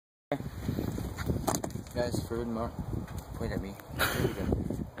Guys, for tomorrow, point at me. There we go.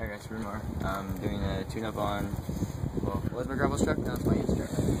 Alright guys, for tomorrow, I'm doing a tune-up on, well, was my gravel truck? Now it's my truck.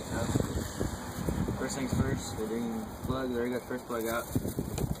 So, first things first, we're doing plug. We already got the first plug out.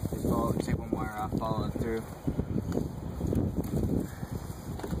 Just take one wire off, follow it through.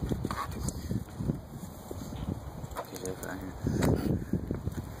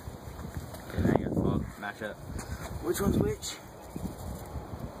 Okay, now you got to match up. Which one's which?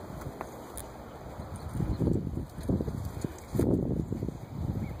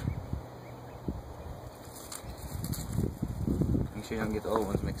 Make sure you don't get the old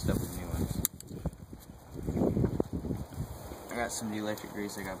ones mixed up with the new ones. I got some electric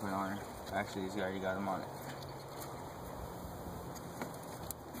grease I got to put on her. Actually, he's already got them on it.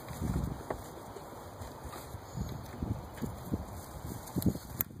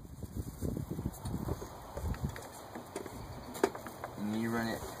 And you run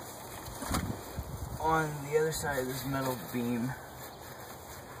it on the other side of this metal beam.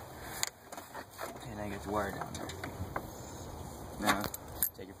 Okay, now you get the wire down there. Now,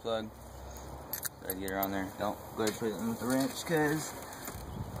 take your plug, try to get her on there. Don't go ahead and put it in with the wrench because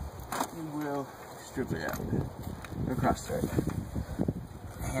you will strip it out. Or cross thread.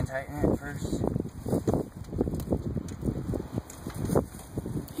 Hand tighten it first.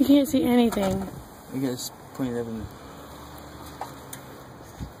 You can't see anything. You guys point it up in the...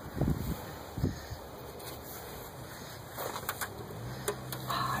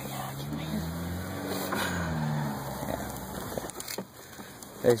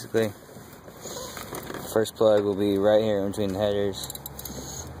 Basically, first plug will be right here in between the headers.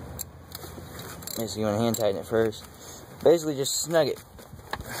 So you want to hand tighten it first. Basically, just snug it.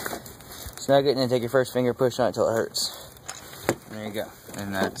 Snug it and then take your first finger, push on it until it hurts. And there you go.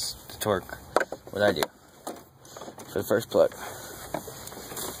 And that's the torque, what I do for the first plug.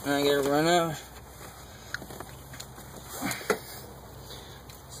 And I get it run out.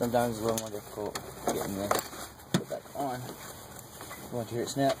 Sometimes it's a little more difficult getting this put back on. Once you hear it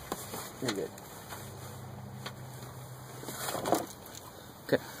snap, you're good.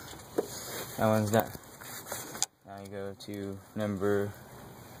 Okay, that one's done. Now you go to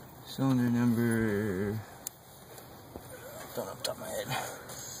cylinder number, don't know off the top of my head.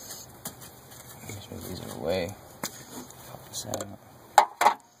 I guess move these away. Pop this out.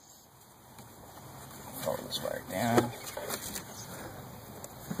 Follow this wire down.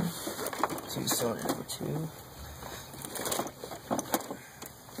 To cylinder number 2.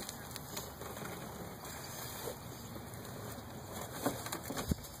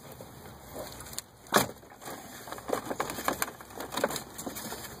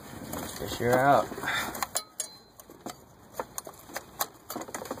 Fish her out.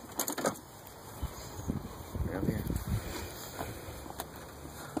 Right up here.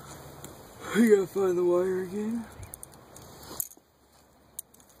 You gotta find the wire again.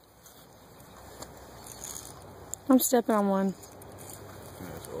 I'm stepping on one.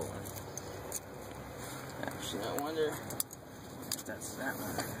 That's the old one. Actually, I wonder if that's that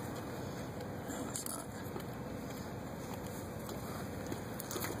one. No, it's not.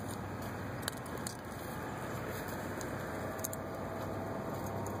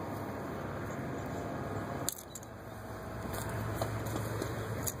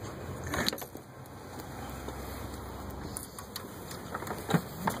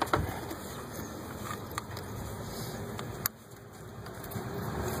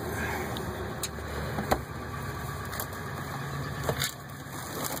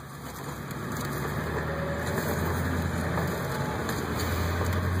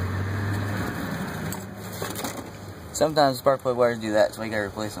 Sometimes spark plug wires do that, so you gotta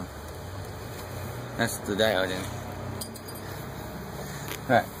replace them. That's the diode in.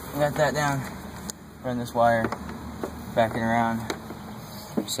 Alright, got that down. Run this wire, back it around,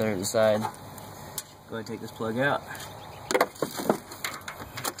 set it aside. Go ahead and take this plug out.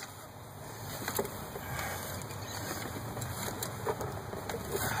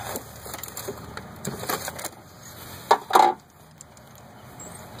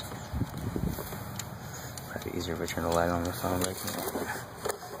 Easier if I turn the light on the phone, but I can't.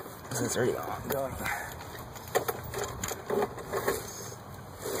 Because it's already on going.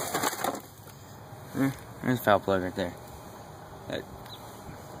 There's a foul plug right there. That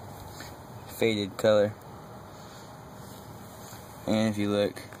faded color. And if you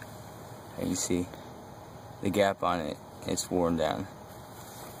look, you can see the gap on it. It's worn down.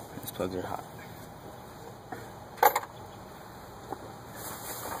 These plugs are hot.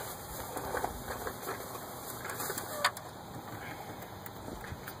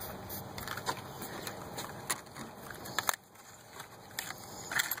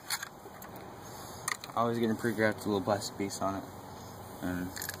 always gonna pre-graft a little plastic piece on it, and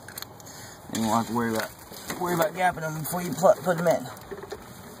then you won't have to worry about gapping them before you put them in.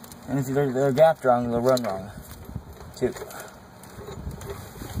 And if they're gapped wrong, they'll run wrong too.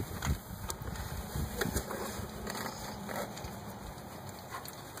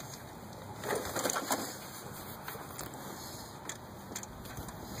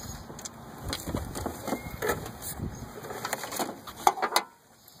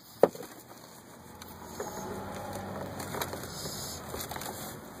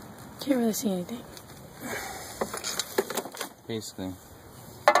 Can't really see anything. Basically,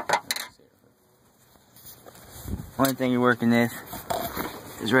 one thing you're working with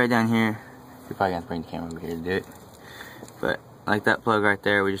is right down here. You're probably gonna bring the camera over here to do it, but like that plug right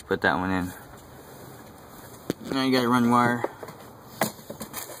there, we just put that one in. Now you gotta run wire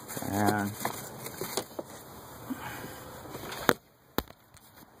around.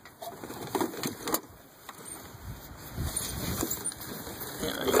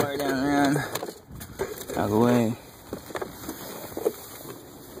 Wire down around, out of the way.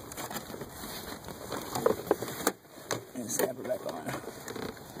 And snap it back on.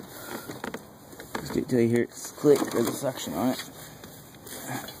 Just do it till you hear it click. There's a suction on it.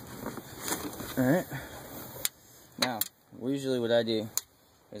 Alright. Now, usually what I do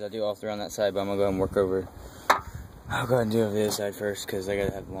is I do all three on that side, but I'm gonna go ahead and work over. I'll go ahead and do it over the other side first because I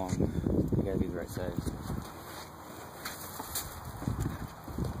gotta have long. I gotta do the right side.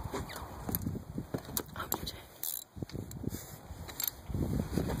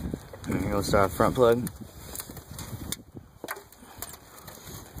 We'll start front plug.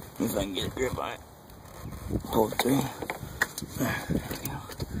 If I can get a grip on it. Pull it through. There we go.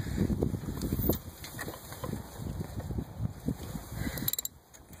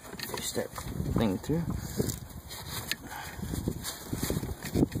 Push that thing through.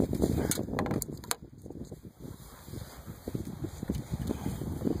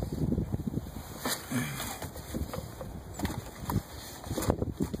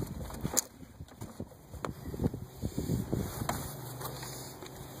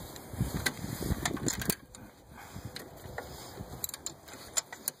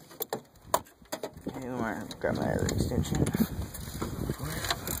 Got my other extension.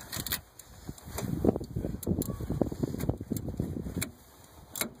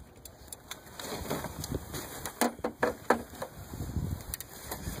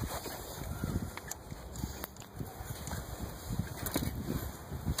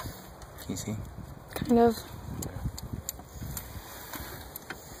 Can you see? Kind of.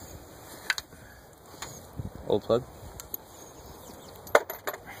 Old plug.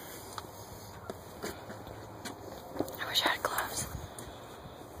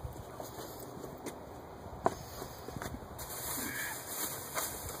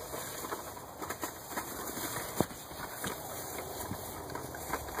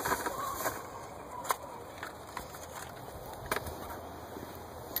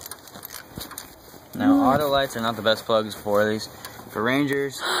 Now, auto lights are not the best plugs for these. For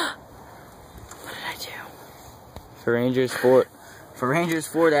Rangers, what did I do? For Rangers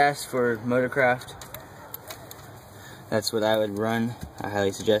 4-dash for Motorcraft, that's what I would run. I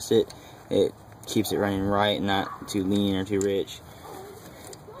highly suggest it. It keeps it running right, not too lean or too rich.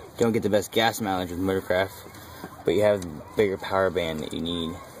 Don't get the best gas mileage with Motorcraft, but you have the bigger power band that you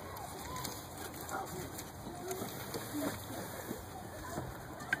need.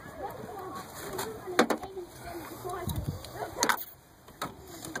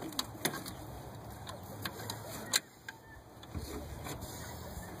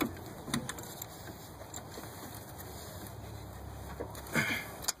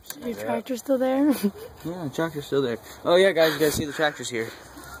 Your tractor's still there? Yeah, the tractor's still there. Oh yeah, guys, you guys see the tractor's here.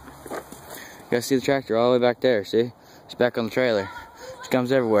 You guys see the tractor all the way back there, see? It's back on the trailer. It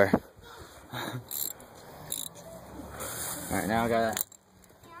comes everywhere. Alright, now I gotta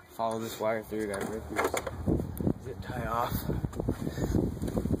follow this wire through. Gotta rip this zip tie off.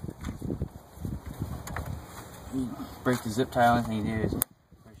 You break the zip tie, only thing you do is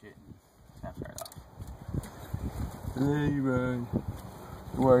push it and it snaps right off. Hey, man.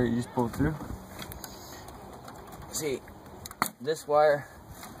 The wire you just pulled through. See, this wire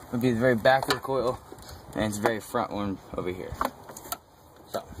would be the very back of the coil, and it's the very front one over here.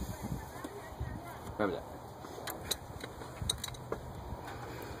 So, remember that.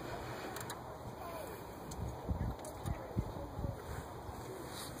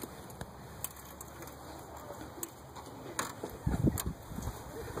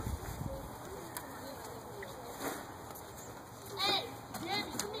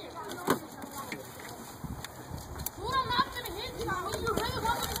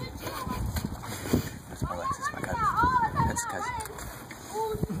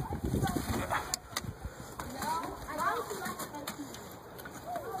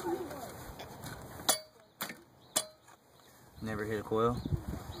 oil.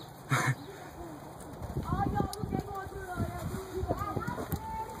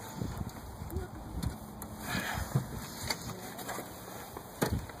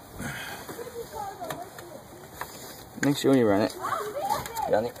 Make sure when you run it,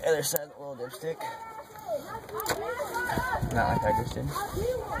 get on the other side of the little dipstick. Not like I just did.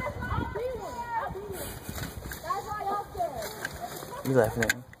 You laughing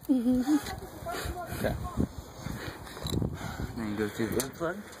at me? Okay. Then you go through the little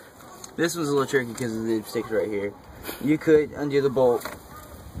plug. This one's a little tricky because of the dipstick right here. You could undo the bolt.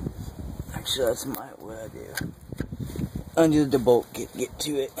 Actually, that's what I do. Undo the bolt, get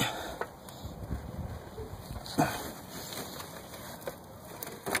to it.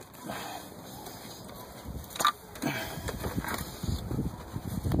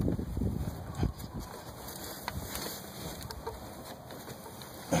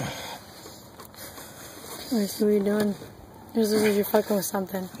 I see what you're doing. This is you're fucking with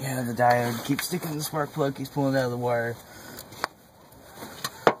something. Yeah, the diode keeps sticking to the spark plug, keeps pulling it out of the wire.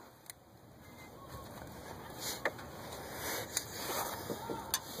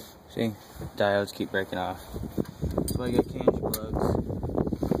 See, diodes keep breaking off. That's why I get candy plugs.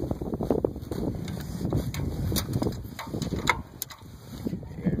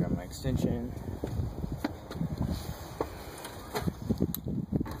 Here I got my extension.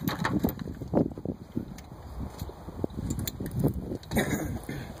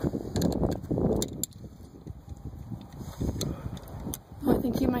 I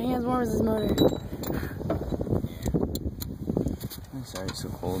can keep my hands warm as this motor. I'm sorry, it's so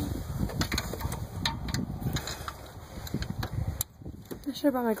cold. I should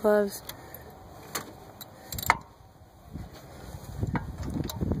have brought my gloves.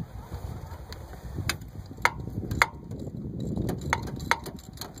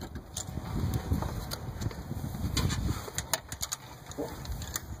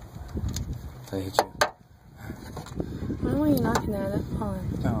 I hit you. Why were you knocking there? That's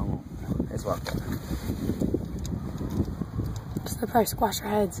falling. No, it's locked up. So they'll probably squash your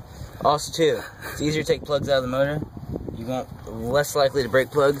heads. Also, too, it's easier to take plugs out of the motor. You want less likely to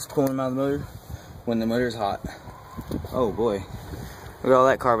break plugs pulling them out of the motor when the motor is hot. Oh boy, look at all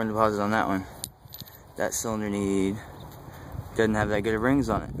that carbon deposit on that one. That cylinder need doesn't have that good of rings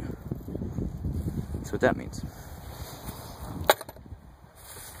on it. That's what that means.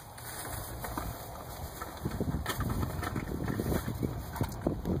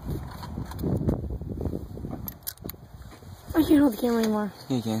 I can't hold the camera anymore.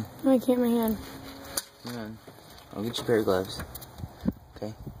 Yeah, you can. No, I can't. My hand. Come on. I'll get you a pair of gloves.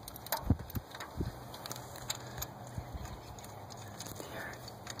 Okay.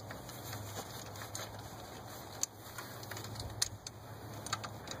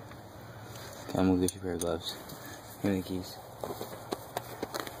 I'm gonna get you a pair of gloves. Here are the keys.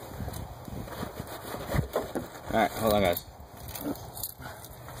 Alright, hold on, guys.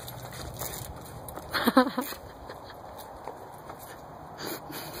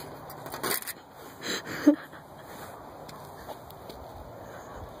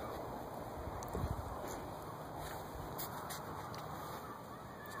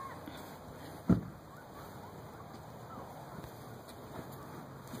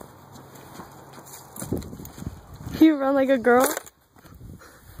 You run like a girl.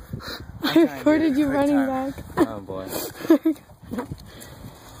 I recorded you running back. Oh boy.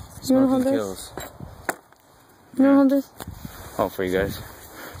 You wanna hold this? Kills. You wanna hold this? Oh, for you guys.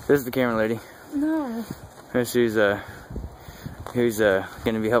 This is the camera lady. No. Who's gonna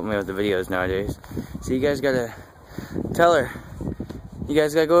be helping me with the videos nowadays. So you guys gotta tell her. You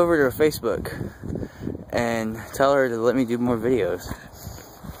guys gotta go over to her Facebook and tell her to let me do more videos.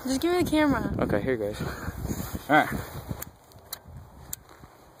 Just give me the camera. Okay, here guys. Alright.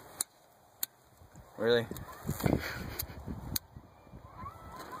 Really?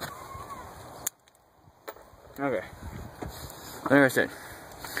 Okay. Like I said,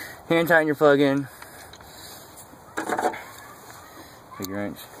 hand tighten your plug in. Take your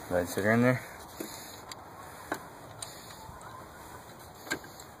wrench. Go ahead and sit her in there.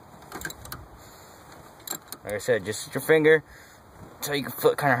 Like I said, just your finger until your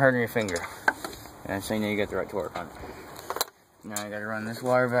foot kind of hurting your finger. And so you know you got the right torque on it. Now I gotta run this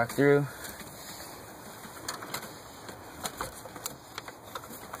wire back through.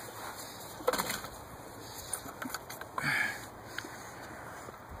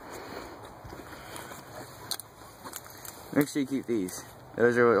 Make sure you keep these.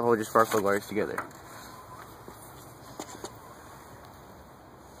 Those are what hold your spark plug wires together.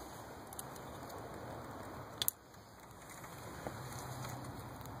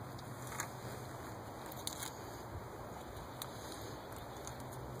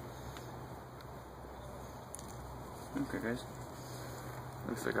 Okay, guys.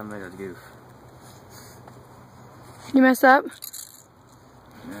 Looks like I made a goof. You messed up?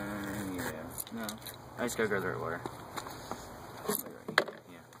 Yeah. No. I just gotta grab the right water.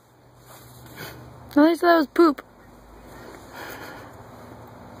 Yeah. At least that was poop.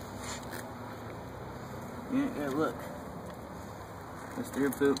 Yeah, look. That's deer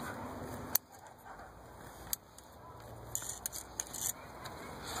poop.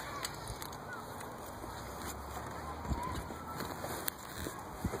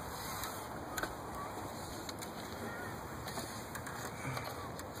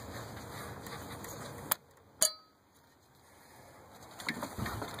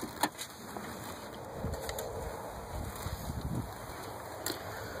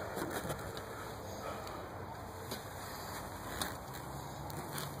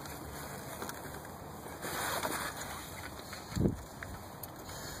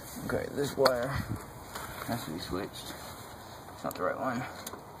 Okay, this wire has to be switched. It's not the right one.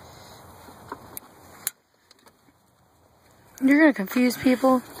 You're gonna confuse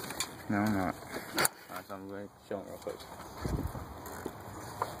people. No, I'm not. Alright, so I'm going to show them real quick.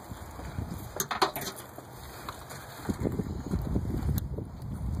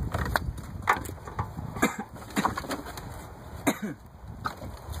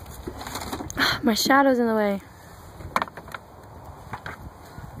 My shadow's in the way.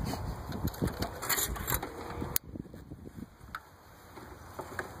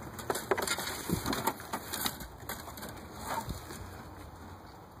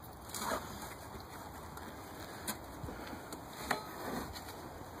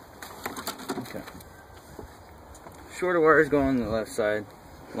 Okay. Shorter wires go on the left side,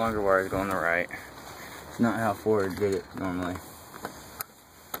 longer wires go on the right. It's not how Ford did it normally.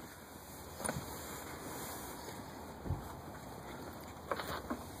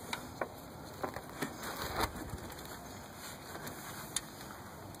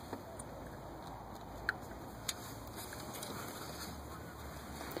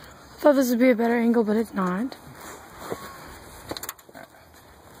 Thought this would be a better angle, but it's not.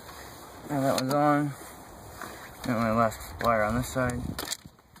 Now that one's on. Now my last wire on this side.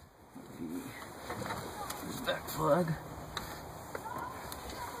 The back plug.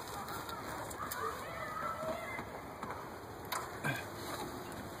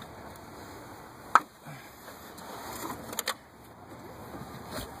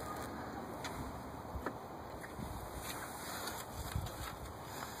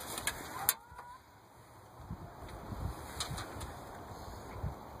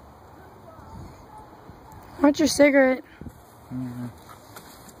 What's your cigarette? Mm-hmm.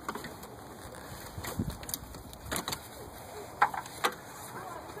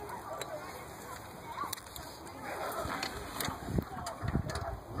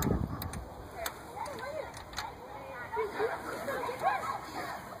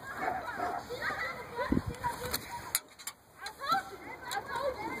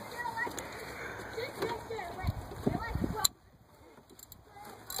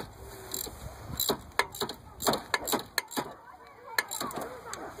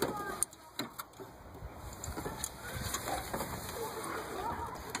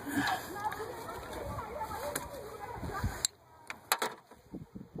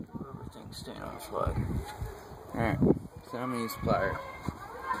 Staying on the plug. Alright, so I'm gonna use pliers.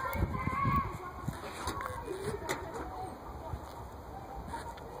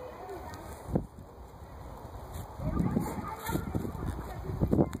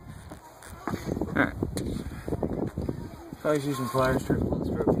 Alright. I was using pliers to pull the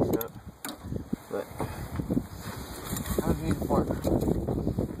stroke piece up, but I was using fork.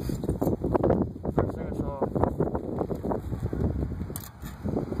 First thing I saw.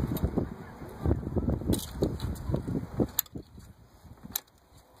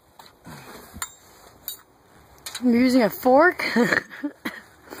 You're using a fork? I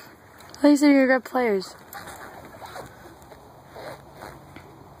thought you said you were gonna grab pliers.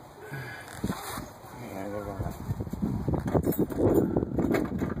 Yeah, they're gone.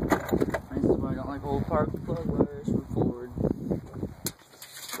 This is why I don't like old park plug wires from Ford.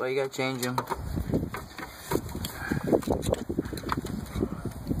 That's why you gotta change them.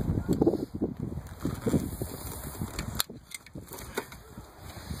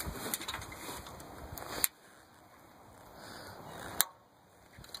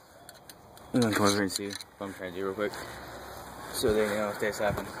 I'm gonna come over and see what I'm trying to do real quick, so they know if this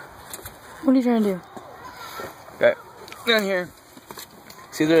happened. What are you trying to do? Okay, down here.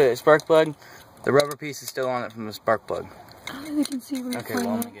 See the spark plug? The rubber piece is still on it from the spark plug. I don't think they can see where you're Okay, well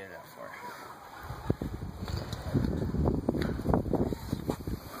I'm pointing gonna get it out for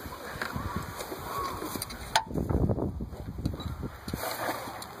you.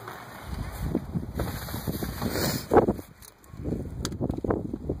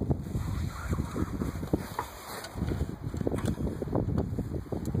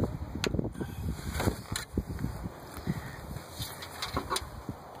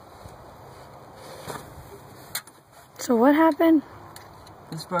 So what happened?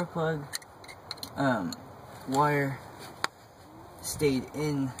 The spark plug wire stayed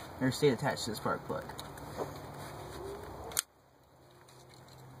attached to the spark plug.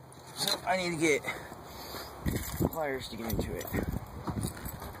 So I need to get pliers to get into it.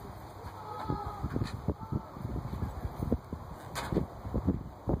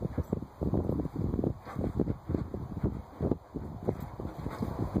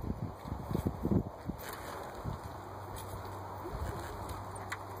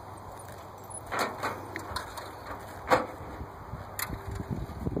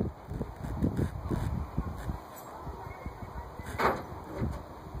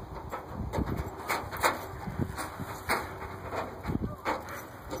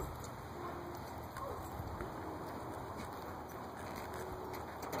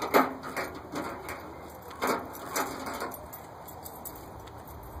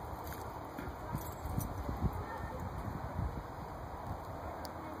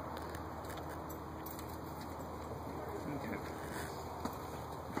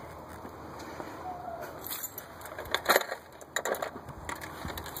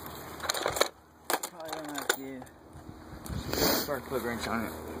 Spark plug wrench on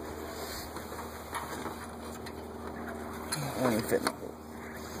it. Won't even fit.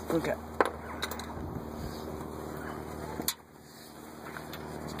 Okay.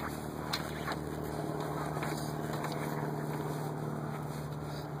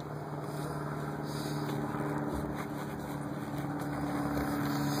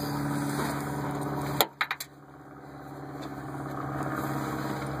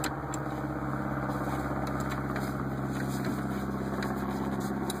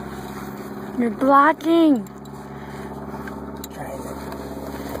 You're blocking.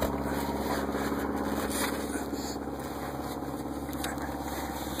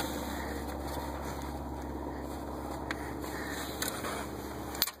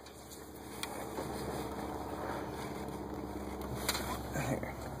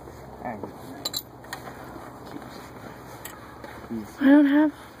 I don't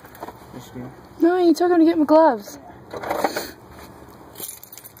have. Yes, you do. No, you told him to get my gloves.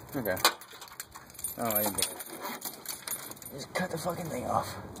 Okay. Oh, I didn't get it. Just cut the fucking thing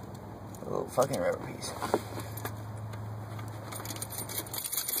off. A little fucking rubber piece.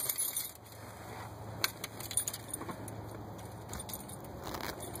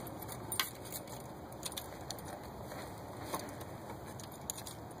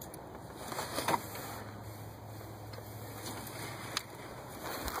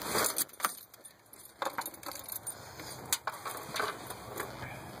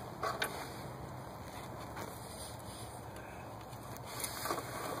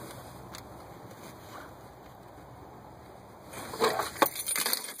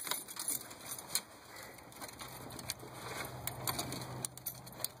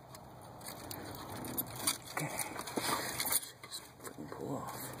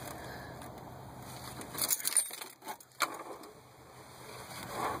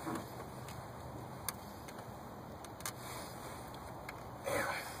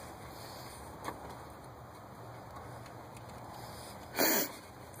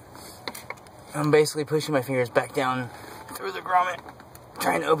 I'm basically pushing my fingers back down through the grommet,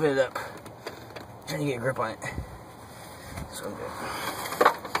 trying to open it up, trying to get a grip on it. So I'm good.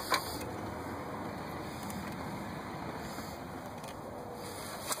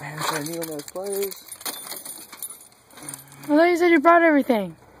 I have to needle those pliers. I thought you said you brought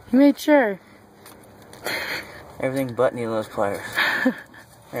everything. You made sure. Everything but needle those pliers.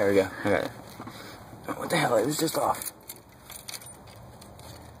 There we go. I got it. What the hell? It was just off.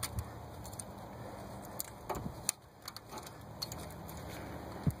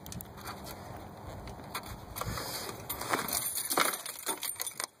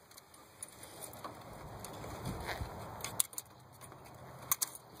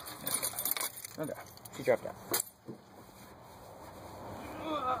 Okay, she dropped out.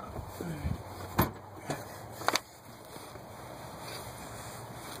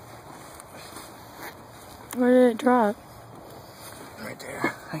 Where did it drop? Right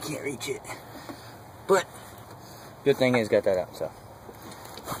there. I can't reach it. But, good thing is got that out, so.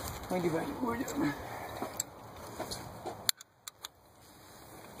 Let me get back to what we're doing.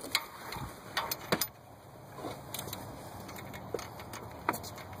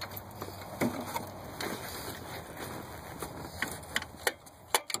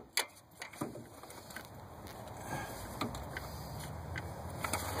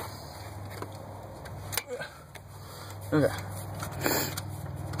 Okay.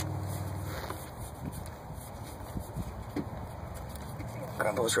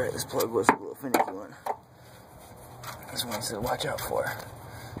 Grandpa was right, this plug was a little finicky one. This one to watch out for.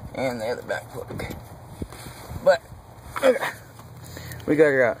 And the other back plug. But, we got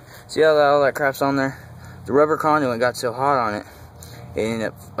her out. See how all that crap's on there? The rubber conduit got so hot on it, it ended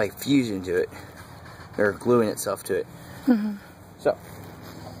up like fusing to it. Or gluing itself to it. Mm-hmm. So,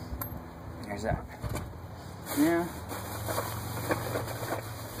 there's that. Yeah.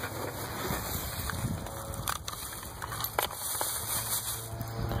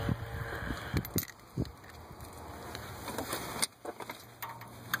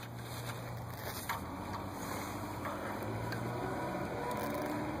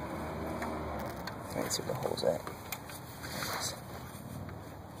 Let's see where the hole's at.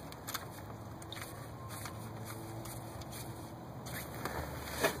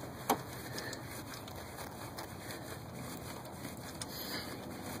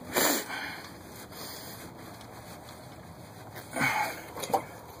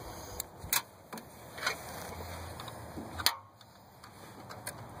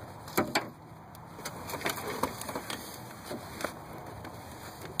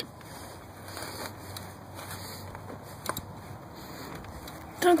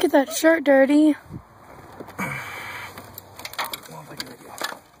 Don't get that shirt dirty.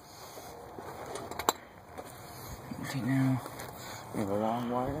 Okay, now we have a long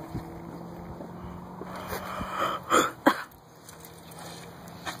wire.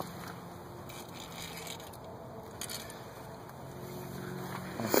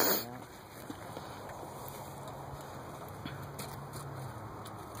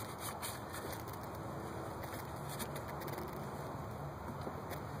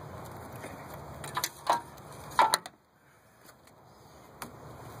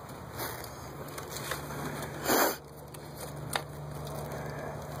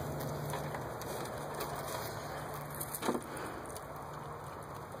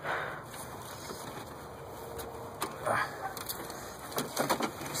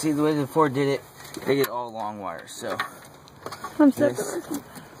 See the way the Ford did it, they did all long wires, so this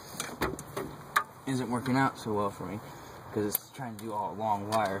isn't working out so well for me because it's trying to do all long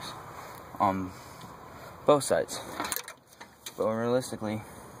wires on both sides. But realistically,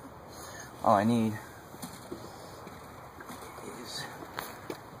 all I need is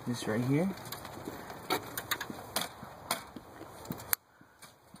this right here.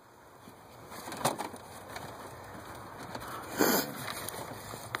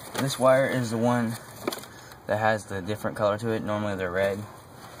 This wire is the one that has the different color to it. Normally they're red.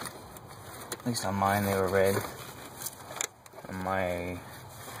 At least on mine they were red. On my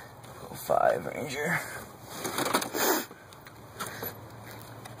 05 Ranger.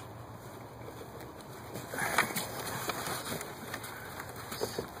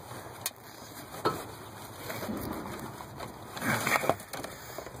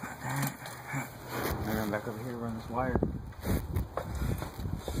 I'm going back over here to run this wire.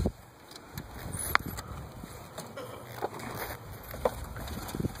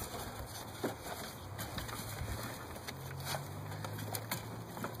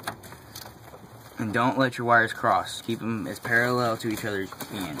 And don't let your wires cross. Keep them as parallel to each other as you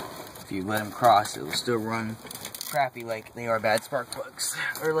can. If you let them cross, it will still run crappy like they are bad spark plugs.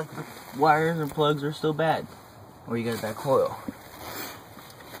 Or like the wires or plugs are still bad. Or you got a bad coil.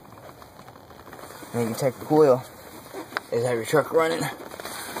 And you can check the coil. Is have your truck running.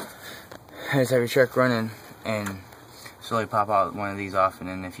 Just have your truck running and slowly pop out one of these off, and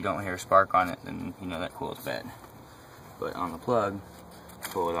then if you don't hear a spark on it, then you know that coil's bad. But on the plug,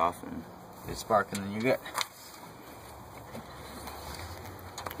 pull it off and it's sparking, then you're good.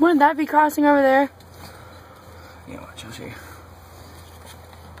 Wouldn't that be crossing over there? Yeah, watch, I'll show you.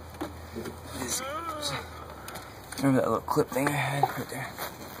 Remember that little clip thing I had right there?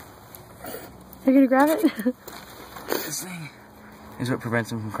 You're gonna grab it? This thing is what prevents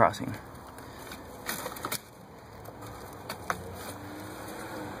them from crossing.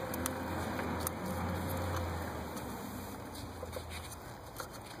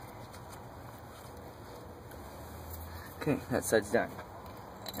 Okay, that side's done.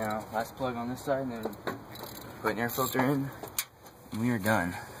 Now, last plug on this side, and then put an air filter in, and we are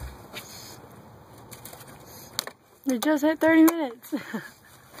done. We just hit 30 minutes.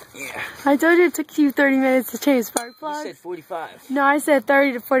 Yeah. I told you it took you 30 minutes to change spark plugs. You said 45. No, I said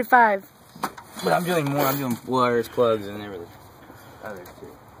 30 to 45. But I'm doing more. I'm doing wires, plugs, and everything. Others too.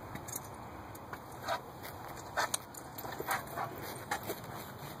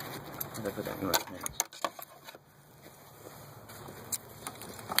 I put that in right there.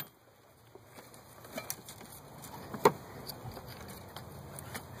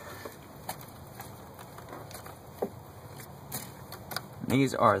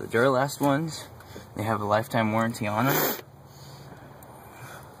 These are the Duralast ones. They have a lifetime warranty on them.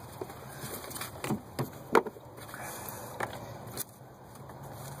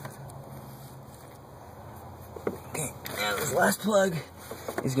 Okay, now this last plug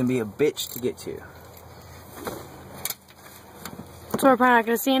is gonna be a bitch to get to. So we're probably not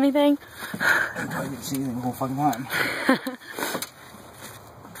gonna see anything? I'm probably gonna see anything the whole fucking time.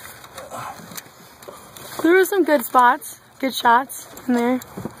 There were some good spots, good shots in there.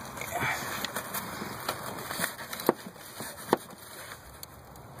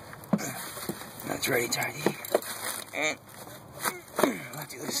 That's ready, tidy. And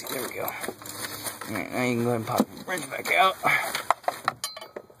let's do this. There we go. Alright, now you can go ahead and pop the wrench back out.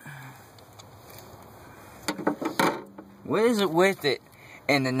 What is it with it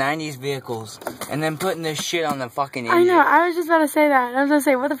in the 90s vehicles and then putting this shit on the fucking engine? I know, I was just about to say that. I was gonna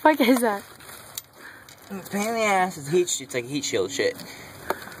say, what the fuck is that? It's a pain in the ass. It's like heat shield shit.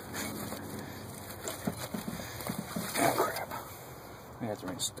 Oh crap. I got the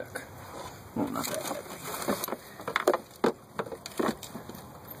wrench stuck. Well, not that heavy.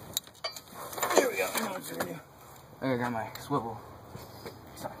 There we go. I know what I'm gonna do. I got my swivel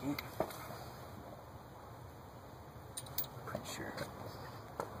socket.